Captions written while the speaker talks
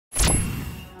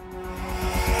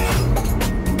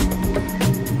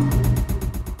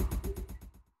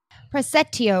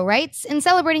Prasetyo writes, in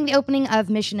celebrating the opening of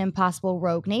Mission Impossible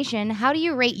Rogue Nation, how do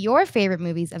you rate your favorite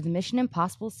movies of the Mission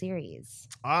Impossible series?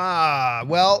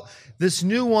 Well, this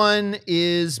new one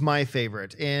is my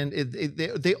favorite, and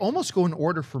they almost go in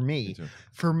order for me.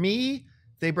 For me,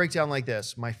 they break down like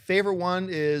this. My favorite one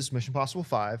is Mission Impossible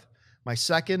 5. My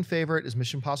second favorite is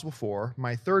Mission Impossible 4.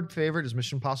 My third favorite is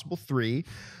Mission Impossible 3.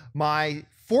 My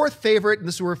fourth favorite, and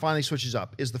this is where it finally switches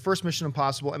up, is the first Mission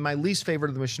Impossible. And my least favorite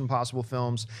of the Mission Impossible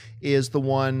films is the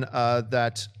one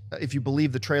that, if you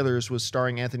believe the trailers, was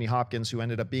starring Anthony Hopkins, who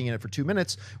ended up being in it for 2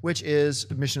 minutes, which is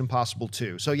Mission Impossible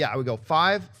 2. So yeah, I would go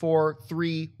 5, 4,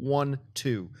 3, 1,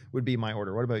 2 would be my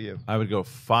order. What about you? I would go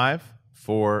 5,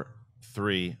 4,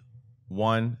 3,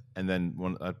 1, and then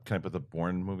one. Can I put the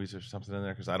Bourne movies or something in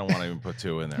there? Because I don't want to even put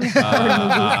 2 in there. Can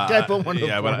I put one of the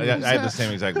yeah, but I had the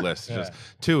same exact list. Just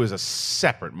 2 is a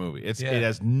separate movie. It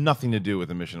has nothing to do with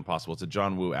the Mission Impossible. It's a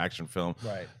John Woo action film.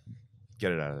 Right.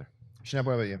 Get it out of there. Schnapp,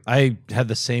 what about you? I had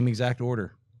the same exact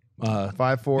order.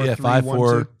 5, 4, 3, 5, 1,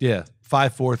 4, 2? Yeah,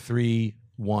 5, 4, 3,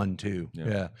 1, 2.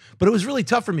 Yeah. But it was really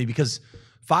tough for me because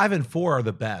 5 and 4 are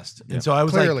the best. And so I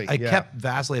was I kept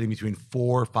vacillating between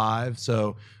 4 or 5.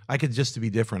 So I could, just to be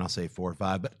different, I'll say 4 or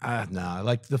 5. But no,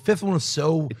 like the fifth one was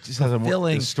so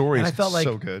fulfilling. The story and I felt like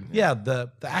so good. Yeah, the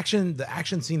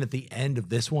action scene at the end of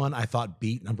this one I thought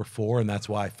beat number 4, and that's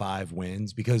why 5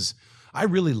 wins, because I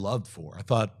really loved 4. I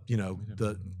thought,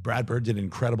 the Brad Bird did an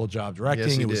incredible job directing.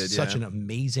 Yes, he it was did, such an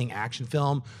amazing action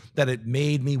film that it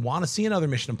made me want to see another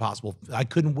Mission Impossible. I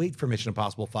couldn't wait for Mission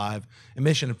Impossible 5, and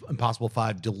Mission Impossible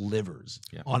 5 delivers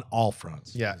on all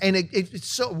fronts. Yeah, and it's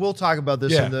so. We'll talk about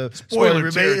this in the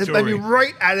Spoiler territory. I mean,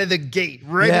 right out of the gate,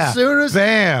 as soon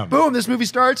as boom, this movie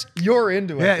starts, you're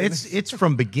into it. Yeah, it's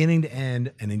from beginning to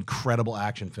end an incredible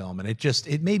action film, and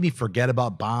it made me forget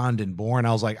about Bond and Bourne.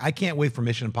 I was like, I can't wait for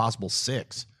Mission Impossible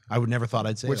 6. I would never thought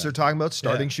I'd say Which that. they're talking about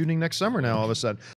starting shooting next summer now, all of a sudden.